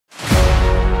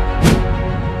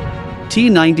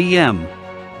T-90M.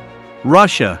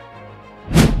 Russia.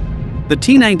 The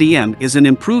T-90M is an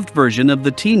improved version of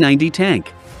the T-90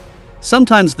 tank.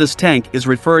 Sometimes this tank is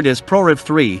referred as proryv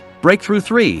 3, Breakthrough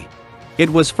 3. It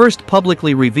was first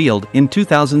publicly revealed in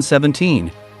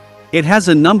 2017. It has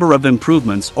a number of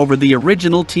improvements over the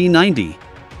original T-90.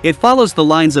 It follows the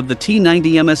lines of the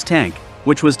T-90MS tank,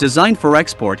 which was designed for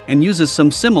export and uses some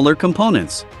similar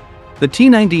components. The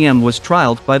T-90M was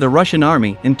trialed by the Russian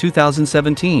Army in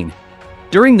 2017.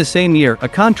 During the same year, a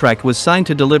contract was signed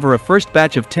to deliver a first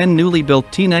batch of 10 newly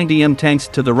built T-90M tanks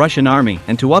to the Russian Army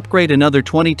and to upgrade another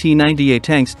 20 T-90A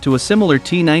tanks to a similar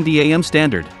T-90AM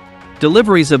standard.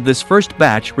 Deliveries of this first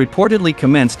batch reportedly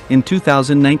commenced in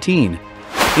 2019.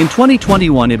 In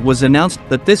 2021, it was announced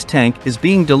that this tank is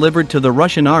being delivered to the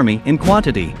Russian Army in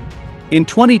quantity. In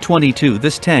 2022,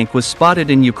 this tank was spotted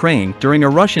in Ukraine during a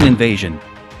Russian invasion.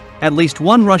 At least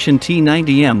one Russian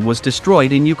T-90M was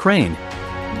destroyed in Ukraine.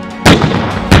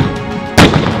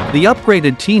 The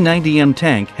upgraded T-90M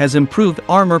tank has improved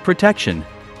armor protection.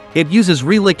 It uses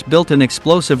relict built-in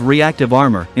explosive reactive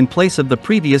armor in place of the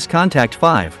previous Contact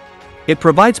 5. It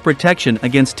provides protection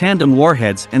against tandem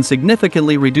warheads and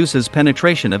significantly reduces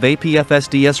penetration of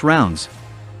APFSDS rounds.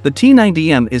 The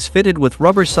T-90M is fitted with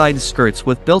rubber side skirts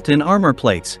with built-in armor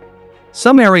plates.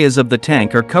 Some areas of the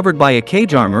tank are covered by a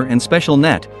cage armor and special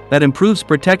net that improves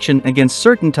protection against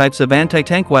certain types of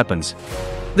anti-tank weapons.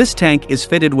 This tank is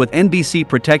fitted with NBC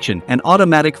protection and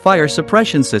automatic fire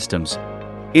suppression systems.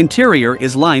 Interior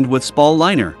is lined with spall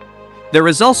liner. There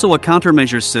is also a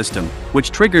countermeasures system,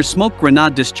 which triggers smoke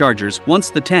grenade dischargers once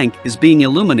the tank is being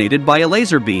illuminated by a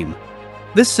laser beam.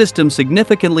 This system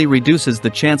significantly reduces the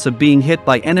chance of being hit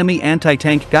by enemy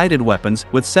anti-tank guided weapons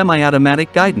with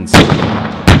semi-automatic guidance.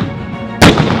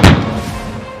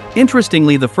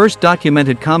 Interestingly, the first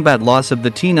documented combat loss of the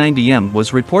T-90M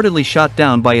was reportedly shot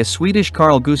down by a Swedish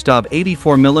Carl Gustaf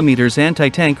 84mm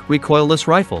anti-tank recoilless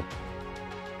rifle.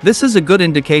 This is a good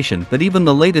indication that even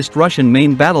the latest Russian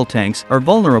main battle tanks are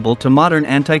vulnerable to modern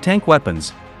anti-tank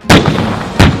weapons.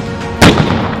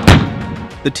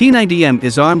 The T-90M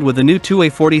is armed with a new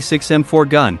 2A46M4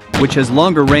 gun, which has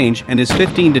longer range and is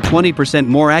 15 to 20%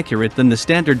 more accurate than the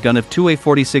standard gun of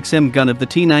 2A46M gun of the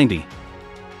T-90.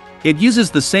 It uses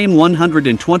the same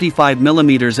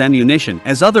 125mm ammunition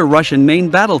as other Russian main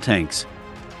battle tanks.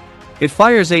 It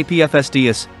fires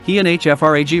APFSDS, HE and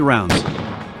HFRAG rounds.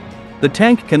 The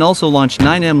tank can also launch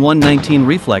 9M119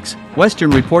 Reflex,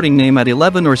 Western reporting name at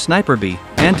 11 or Sniper B,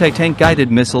 anti-tank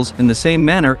guided missiles in the same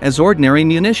manner as ordinary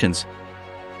munitions.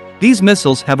 These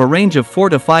missiles have a range of 4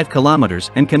 to 5 kilometers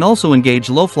and can also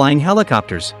engage low-flying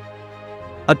helicopters.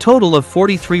 A total of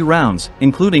 43 rounds,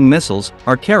 including missiles,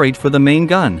 are carried for the main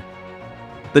gun.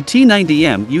 The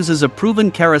T-90M uses a proven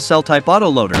carousel-type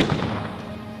autoloader.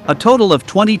 A total of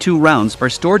 22 rounds are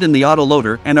stored in the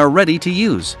autoloader and are ready to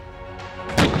use.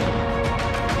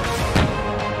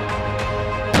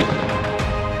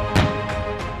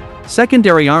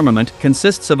 Secondary armament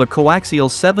consists of a coaxial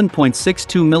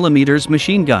 7.62mm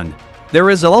machine gun. There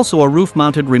is also a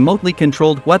roof-mounted remotely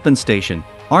controlled weapon station,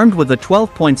 armed with a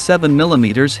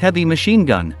 12.7mm heavy machine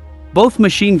gun. Both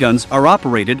machine guns are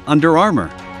operated under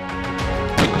armor.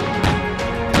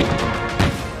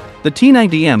 The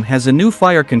T-90M has a new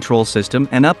fire control system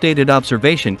and updated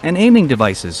observation and aiming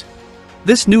devices.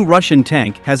 This new Russian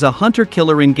tank has a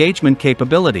hunter-killer engagement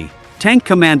capability. Tank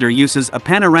commander uses a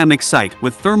panoramic sight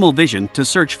with thermal vision to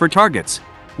search for targets.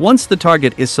 Once the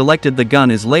target is selected, the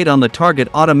gun is laid on the target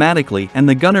automatically and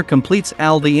the gunner completes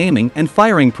all the aiming and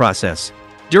firing process.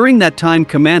 During that time,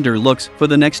 commander looks for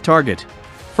the next target.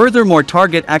 Furthermore,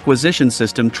 target acquisition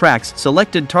system tracks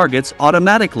selected targets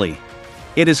automatically.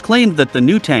 It is claimed that the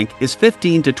new tank is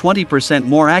 15 to 20%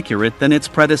 more accurate than its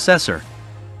predecessor.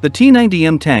 The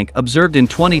T-90M tank observed in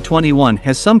 2021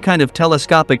 has some kind of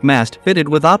telescopic mast fitted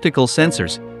with optical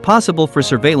sensors, possible for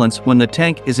surveillance when the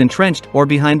tank is entrenched or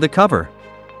behind the cover.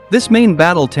 This main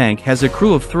battle tank has a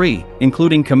crew of 3,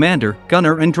 including commander,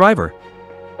 gunner and driver.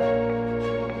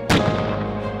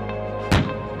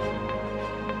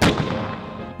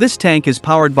 This tank is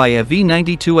powered by a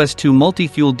V92S2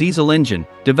 multi-fuel diesel engine,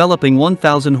 developing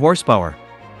 1,000 horsepower.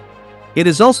 It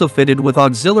is also fitted with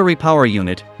auxiliary power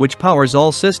unit, which powers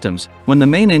all systems when the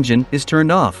main engine is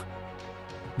turned off.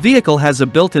 Vehicle has a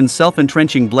built-in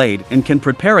self-entrenching blade and can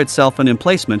prepare itself an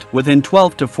emplacement within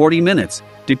 12 to 40 minutes,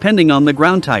 depending on the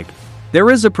ground type.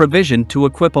 There is a provision to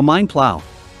equip a mine plow.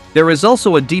 There is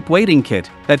also a deep wading kit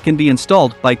that can be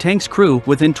installed by tank's crew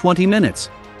within 20 minutes.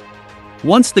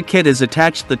 Once the kit is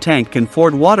attached, the tank can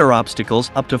ford water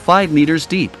obstacles up to 5 meters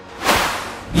deep.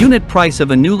 Unit price of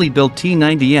a newly built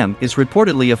T-90M is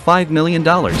reportedly $5 million.